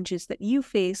challenges that you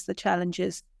face, the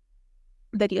challenges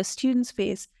that your students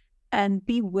face, and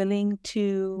be willing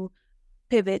to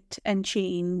pivot and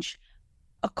change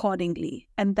accordingly.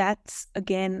 And that's,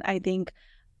 again, I think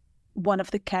one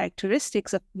of the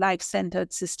characteristics of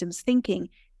life-centered systems thinking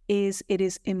is it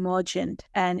is emergent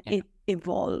and it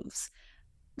evolves.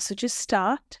 So just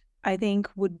start, I think,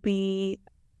 would be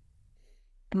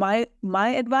my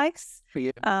advice. For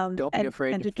you, don't be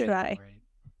afraid to try. Right?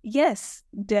 Yes,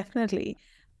 definitely.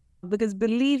 Because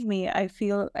believe me, I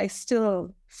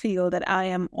still feel that I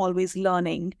am always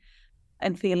learning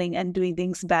and failing and doing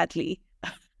things badly,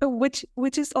 which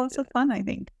is also fun, I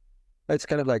think. It's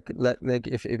kind of like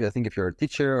if you're a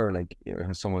teacher or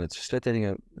someone that's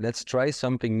facilitating, let's try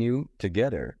something new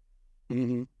together.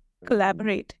 Mm-hmm.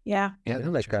 Collaborate, yeah.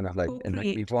 And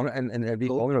be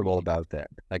vulnerable about that.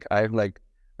 I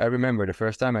remember the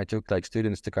first time I took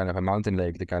students to kind of a mountain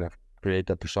lake to kind of create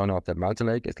that persona of that mountain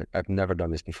lake. It's I've never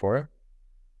done this before.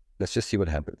 Let's just see what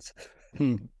happens.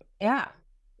 Yeah,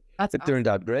 It turned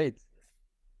out great.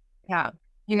 Yeah,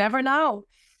 you never know.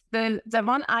 The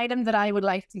one item that I would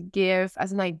like to give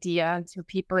as an idea to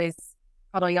people is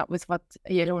following up with what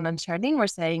Jeroen and Charlene were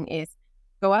saying is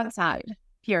go outside,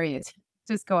 period.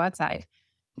 Just go outside.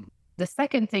 The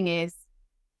second thing is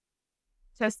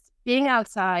just being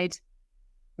outside,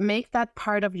 make that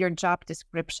part of your job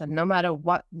description, no matter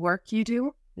what work you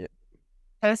do. Yeah.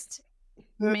 Just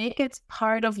make it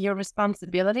part of your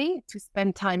responsibility to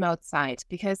spend time outside,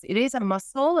 because it is a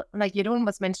muscle. Like Jeroen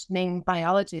was mentioning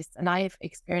biologists, and I've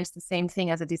experienced the same thing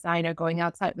as a designer going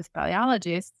outside with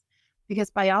biologists,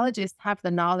 because biologists have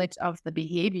the knowledge of the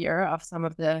behavior of some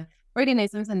of the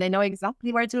organisms and they know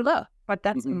exactly where to look, but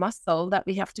that's a muscle that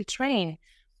we have to train.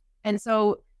 And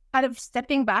so kind of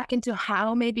stepping back into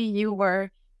how maybe you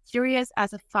were curious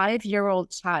as a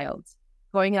 5-year-old child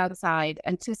going outside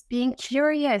and just being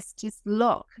curious, just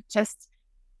look, just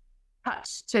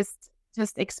touch,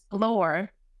 just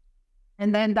explore.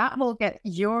 And then that will get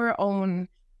your own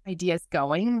ideas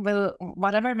going. Will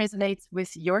whatever resonates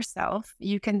with yourself,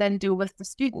 you can then do with the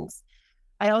students.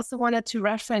 I also wanted to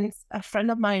reference a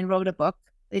friend of mine wrote a book.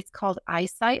 It's called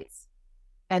Eyesight.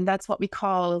 And that's what we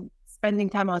call spending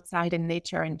time outside in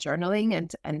nature and journaling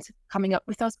and coming up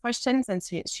with those questions. And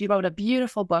she wrote a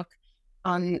beautiful book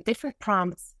on different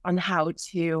prompts on how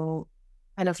to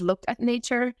kind of look at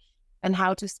nature and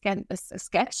how to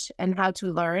sketch and how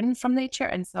to learn from nature.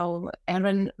 And so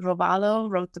Erin Rovallo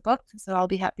wrote the book. So I'll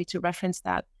be happy to reference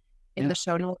that in the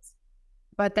show notes.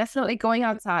 But definitely going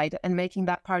outside and making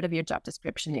that part of your job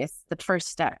description is the first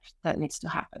step that needs to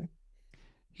happen.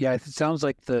 Yeah, it sounds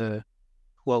like the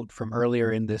quote from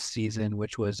earlier in this season,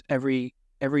 which was every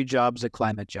job's a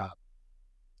climate job,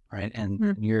 right?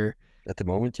 And you're at the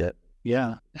moment,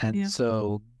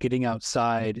 so getting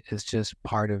outside is just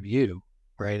part of you,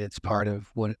 right? It's part of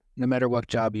what, no matter what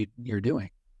job you're doing.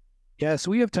 Yeah,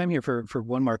 so we have time here for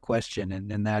one more question,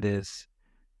 and that is,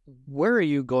 where are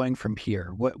you going from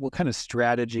here? What kind of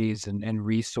strategies and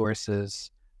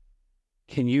resources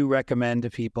can you recommend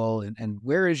to people, and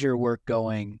where is your work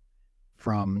going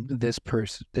from this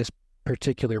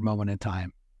particular moment in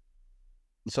time?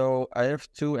 So I have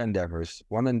 2 endeavors.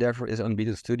 One endeavor is on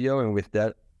Beetle Studio, and with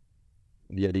that,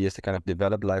 the idea is to kind of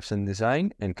develop life and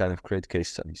design and kind of create case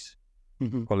studies,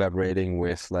 collaborating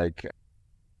with like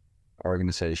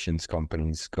organizations,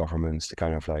 companies, governments to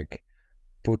kind of like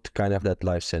put kind of that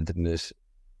life-centeredness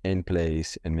in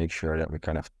place and make sure that we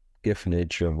kind of give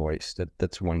nature a voice.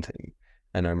 That's one thing.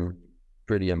 And I'm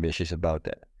pretty ambitious about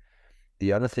that.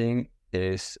 The other thing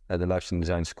is at the Life and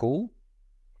Design School.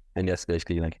 And that's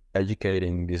basically like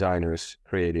educating designers,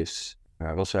 creatives.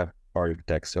 I also have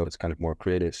architects, so it's kind of more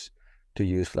creatives to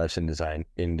use life and design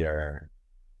in their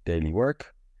daily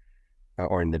work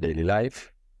or in their daily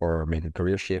life or make a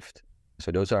career shift.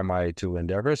 So those are my 2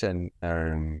 endeavors. And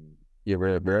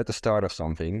we're at the start of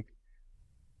something,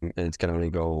 and it can only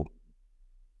go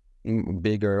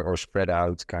bigger or spread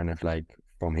out kind of like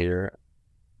from here.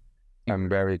 I'm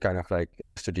very kind of like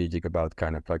strategic about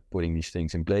kind of like putting these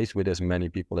things in place with as many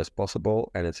people as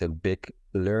possible. And it's a big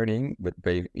learning, but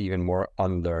even more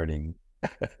unlearning.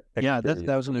 Yeah, that's what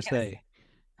I was going to say.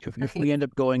 If we end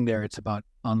up going there, it's about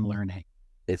unlearning.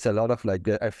 It's a lot of like,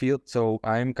 I feel, so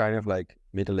I'm kind of like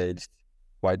middle-aged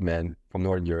white man from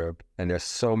Northern Europe, and there's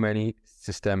so many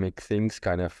systemic things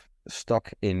kind of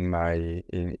stuck in my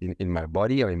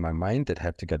body or in my mind that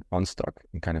have to get unstuck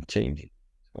and kind of change.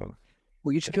 So,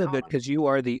 well, you should feel good because you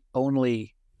are the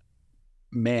only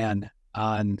man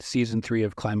on season 3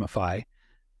 of Climify.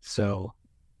 So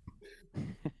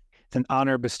it's an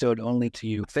honor bestowed only to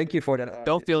you. Thank you for that.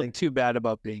 Don't feel too bad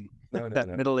about being that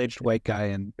middle-aged white guy.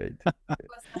 And the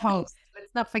host.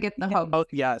 Let's not forget the host. Oh,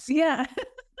 yes. Yeah.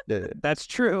 That's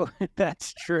true.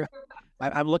 That's true.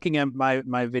 I'm looking at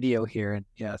my video here, and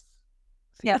yes.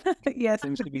 Yeah. Yes.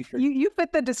 Seems to be true. You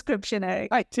fit the description, Eric.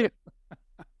 I do.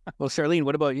 Well, Charlene,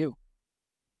 what about you?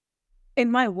 In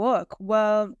my work,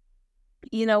 well,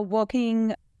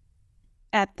 working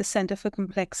at the Center for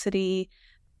Complexity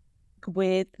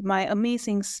with my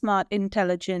amazing, smart,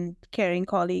 intelligent, caring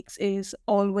colleagues is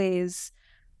always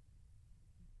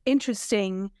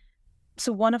interesting.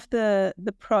 So one of the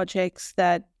projects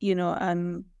that,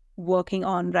 I'm working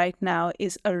on right now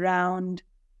is around,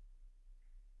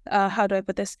 how do I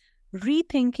put this?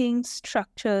 Rethinking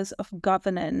structures of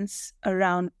governance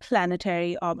around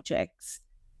planetary objects.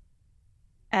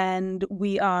 And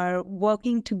we are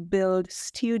working to build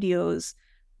studios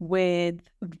with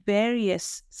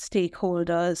various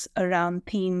stakeholders around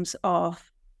themes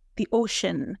of the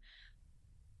ocean,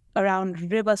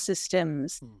 around river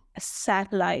systems,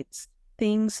 satellites,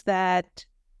 things that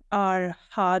are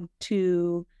hard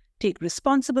to take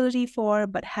responsibility for,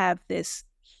 but have this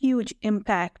huge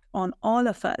impact on all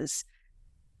of us.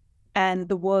 And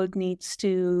the world needs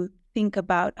to think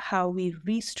about how we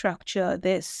restructure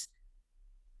this,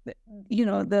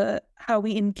 how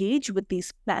we engage with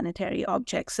these planetary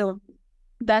objects. So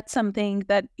that's something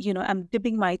that, I'm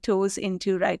dipping my toes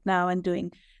into right now and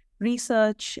doing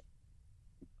research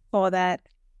for that.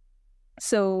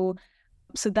 So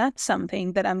that's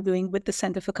something that I'm doing with the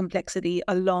Center for Complexity,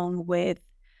 along with,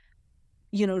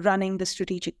 running the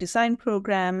strategic design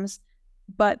programs.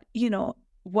 But,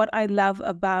 what I love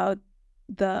about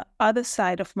the other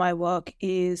side of my work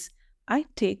is I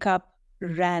take up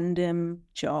random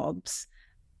jobs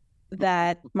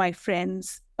that my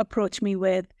friends approach me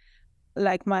with,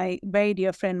 like my very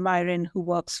dear friend Myron, who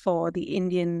works for the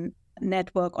Indian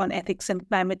Network on Ethics and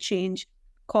Climate Change,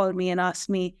 called me and asked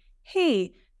me,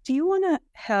 hey, do you want to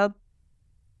help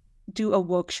do a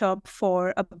workshop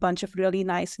for a bunch of really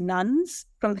nice nuns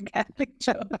from the Catholic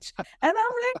Church? And I'm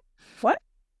like, what?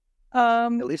 At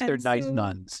least they're nice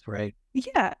nuns, right?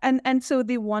 Yeah. And so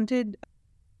they wanted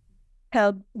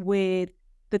help with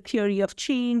the theory of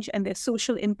change and their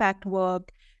social impact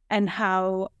work and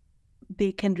how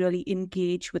they can really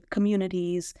engage with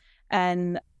communities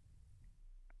and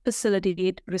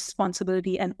facilitate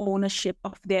responsibility and ownership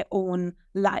of their own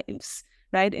lives,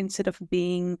 right? Instead of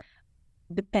being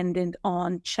dependent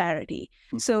on charity.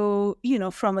 Mm-hmm. So,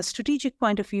 from a strategic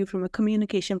point of view, from a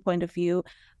communication point of view,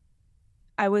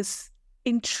 I was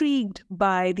intrigued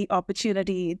by the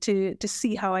opportunity to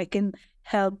see how I can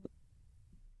help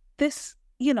this,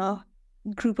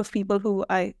 group of people who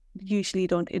I usually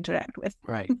don't interact with.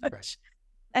 Right.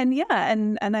 And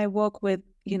and I work with,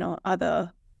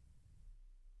 other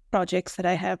projects that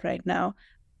I have right now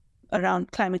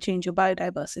around climate change or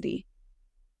biodiversity.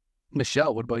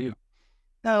 Michelle, what about you?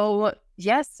 So,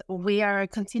 yes, we are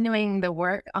continuing the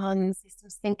work on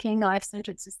systems thinking,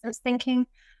 life-centered systems thinking.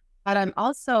 But I'm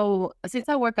also, since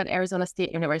I work at Arizona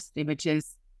State University, which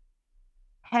is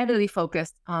heavily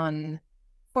focused on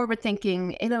forward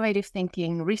thinking, innovative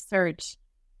thinking, research,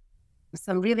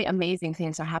 some really amazing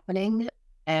things are happening.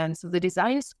 And so the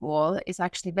design school is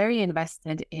actually very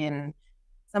invested in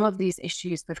some of these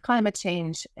issues with climate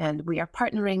change. And we are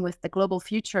partnering with the Global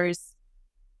Futures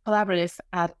Collaborative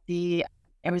at the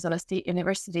Arizona State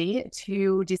University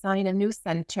to design a new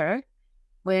center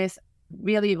with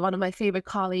really one of my favorite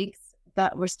colleagues,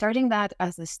 that we're starting that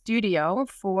as a studio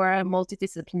for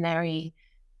multidisciplinary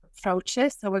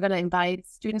approaches. So we're going to invite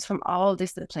students from all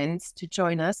disciplines to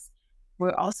join us.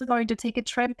 We're also going to take a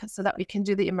trip so that we can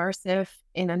do the immersive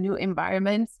in a new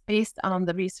environment based on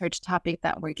the research topic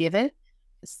that we're given.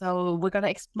 So we're going to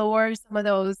explore some of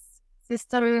those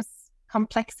systems,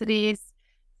 complexities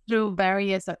through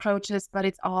various approaches, but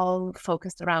it's all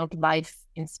focused around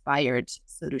life-inspired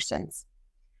solutions.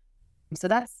 So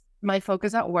that's my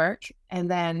focus at work. And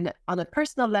then on a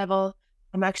personal level,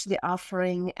 I'm actually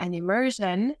offering an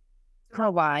immersion to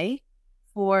Hawaii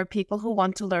for people who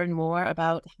want to learn more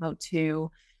about how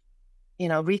to,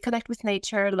 reconnect with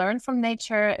nature, learn from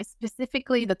nature.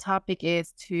 Specifically, the topic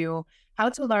is how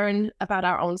to learn about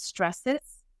our own stresses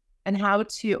and how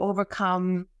to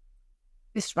overcome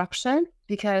disruption,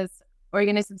 because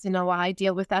organisms in Hawaii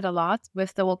deal with that a lot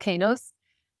with the volcanoes.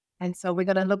 And so we're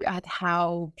going to look at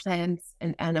how plants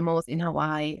and animals in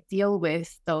Hawaii deal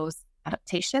with those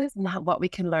adaptations and what we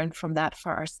can learn from that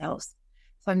for ourselves.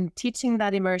 So I'm teaching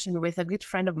that immersion with a good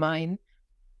friend of mine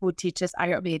who teaches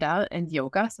Ayurveda and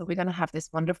yoga. So we're going to have this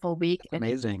wonderful week.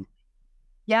 Amazing.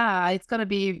 Yeah, it's going to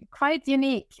be quite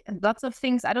unique. And lots of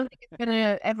things. I don't think it's going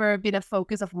to ever be a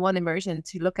focus of one immersion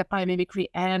to look at biomimicry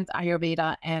and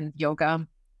Ayurveda and yoga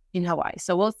in Hawaii.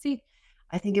 So we'll see.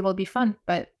 I think it will be fun,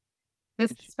 but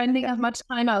just spending as much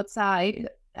time outside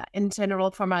in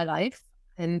general for my life,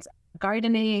 and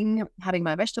gardening, having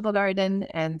my vegetable garden,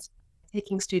 and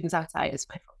taking students outside is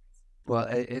my focus. Well,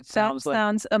 it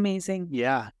sounds amazing.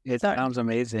 Yeah, sounds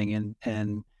amazing.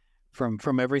 And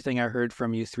from everything I heard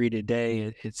from you three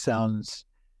today, it sounds,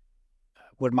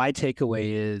 what my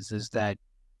takeaway is that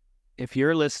if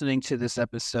you're listening to this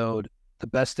episode, the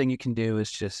best thing you can do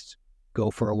is just go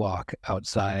for a walk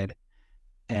outside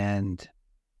and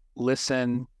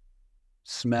listen,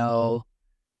 smell,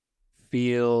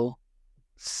 feel,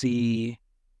 see,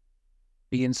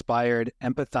 be inspired,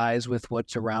 empathize with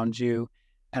what's around you.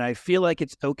 And I feel like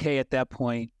it's okay at that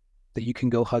point that you can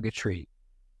go hug a tree.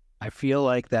 I feel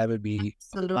like that would be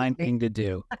a fine thing to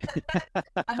do.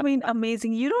 I mean,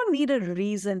 amazing. You don't need a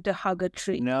reason to hug a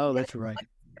tree. No, that's right.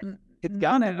 It's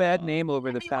gotten a bad name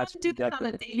over the past few decades. On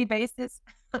a daily basis.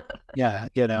 Yeah,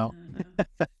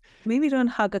 Maybe don't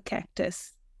hug a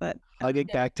cactus. but hugging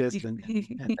cactus.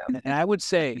 And I would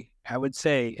say,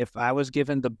 if I was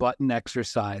given the button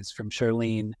exercise from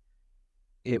Charlene,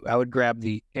 I would grab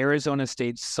the Arizona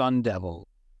State Sun Devil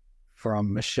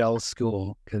from Michelle's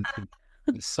school, because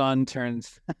the sun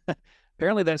turns.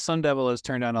 Apparently, that Sun Devil has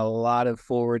turned on a lot of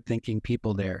forward-thinking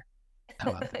people there.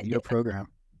 Your program.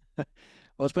 Well,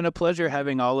 it's been a pleasure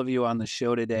having all of you on the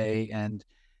show today. And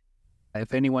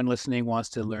if anyone listening wants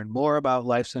to learn more about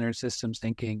life-centered systems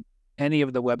thinking, any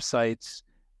of the websites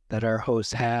that our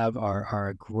hosts have are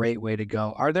a great way to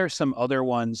go. Are there some other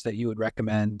ones that you would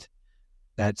recommend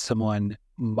that someone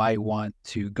might want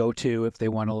to go to if they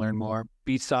want to learn more,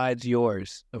 besides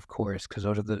yours, of course, because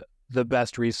those are the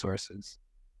best resources?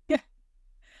 Yeah.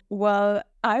 Well,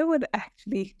 I would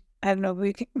actually, I don't know,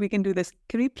 we can do this.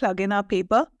 Can we plug in our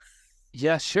paper?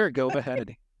 Yeah, sure. Go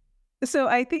ahead. So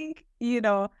I think,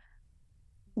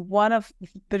 one of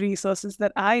the resources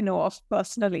that I know of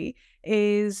personally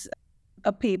is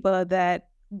a paper that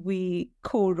we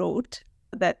co-wrote.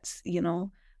 That's,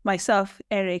 myself,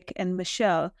 Eric, and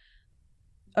Michelle,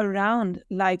 around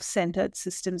life-centered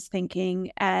systems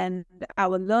thinking and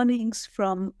our learnings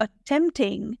from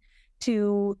attempting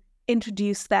to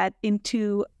introduce that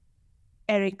into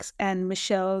Eric's and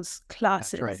Michelle's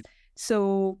classes. That's right.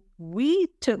 So we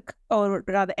took, or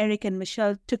rather Eric and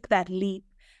Michelle took that leap.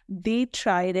 They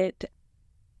tried it,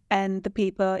 and the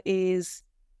paper is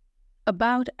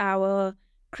about our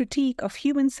critique of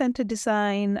human-centered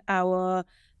design, our,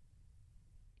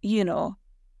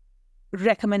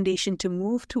 recommendation to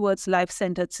move towards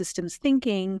life-centered systems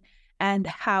thinking, and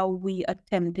how we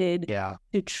attempted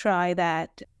to try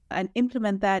that and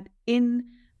implement that in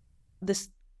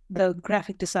the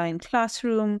graphic design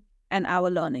classroom and our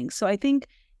learning. So I think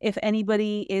if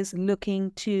anybody is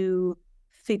looking to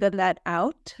figure that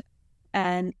out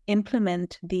and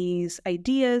implement these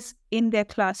ideas in their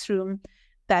classroom,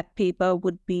 that paper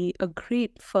would be a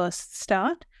great first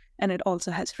start. And it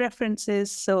also has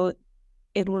references, so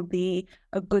it will be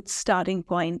a good starting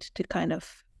point to kind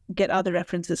of get other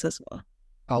references as well.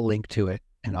 I'll link to it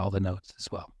in all the notes as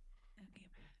well.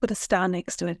 Put a star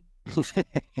next to it.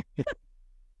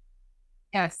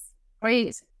 Yes,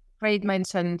 great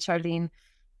mention, Charlene.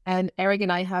 And Eric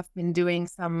and I have been doing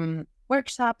some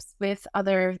workshops with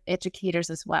other educators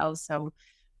as well. So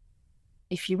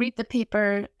if you read the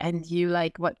paper and you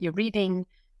like what you're reading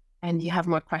and you have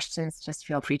more questions, just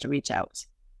feel free to reach out.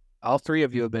 All three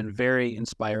of you have been very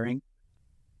inspiring.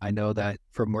 I know that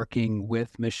from working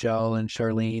with Michelle and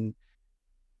Charlene,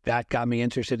 that got me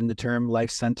interested in the term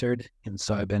life-centered. And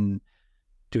so I've been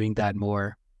doing that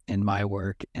more in my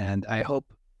work. And I hope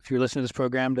if you're listening to this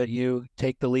program that you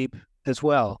take the leap as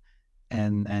well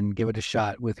and give it a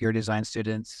shot with your design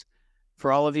students.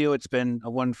 For all of you, it's been a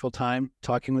wonderful time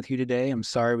talking with you today. I'm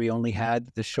sorry we only had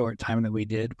the short time that we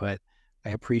did, but I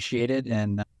appreciate it,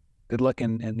 and good luck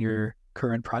in your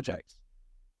current projects.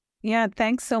 Yeah,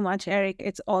 thanks so much, Eric.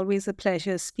 It's always a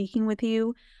pleasure speaking with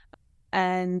you.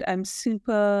 And I'm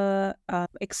super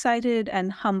excited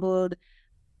and humbled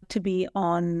to be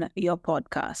on your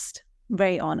podcast.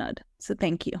 Very honored. So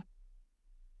thank you.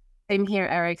 Same here,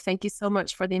 Eric. Thank you so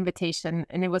much for the invitation.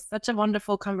 And it was such a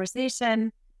wonderful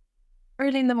conversation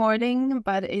early in the morning,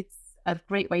 but it's a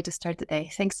great way to start the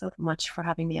day. Thanks so much for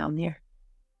having me on here.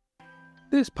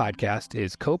 This podcast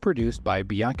is co-produced by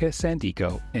Bianca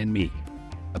Sandico and me.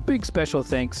 A big special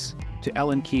thanks to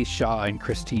Ellen Keith Shaw and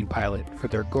Christine Pilot for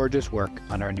their gorgeous work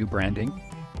on our new branding,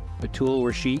 Batul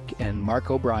Rashik and Mark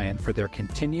O'Brien for their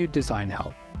continued design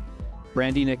help,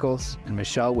 Brandy Nichols and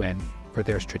Michelle Wynn for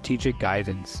their strategic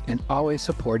guidance and always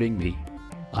supporting me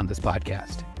on this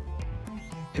podcast.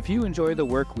 If you enjoy the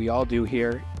work we all do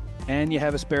here and you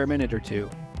have a spare minute or two,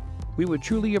 we would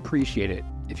truly appreciate it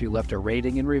if you left a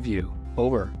rating and review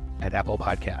over at Apple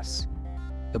Podcasts.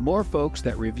 The more folks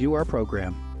that review our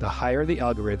program, the higher the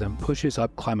algorithm pushes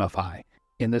up Climify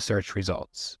in the search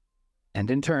results.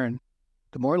 And in turn,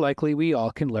 the more likely we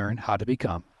all can learn how to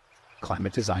become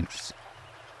climate designers.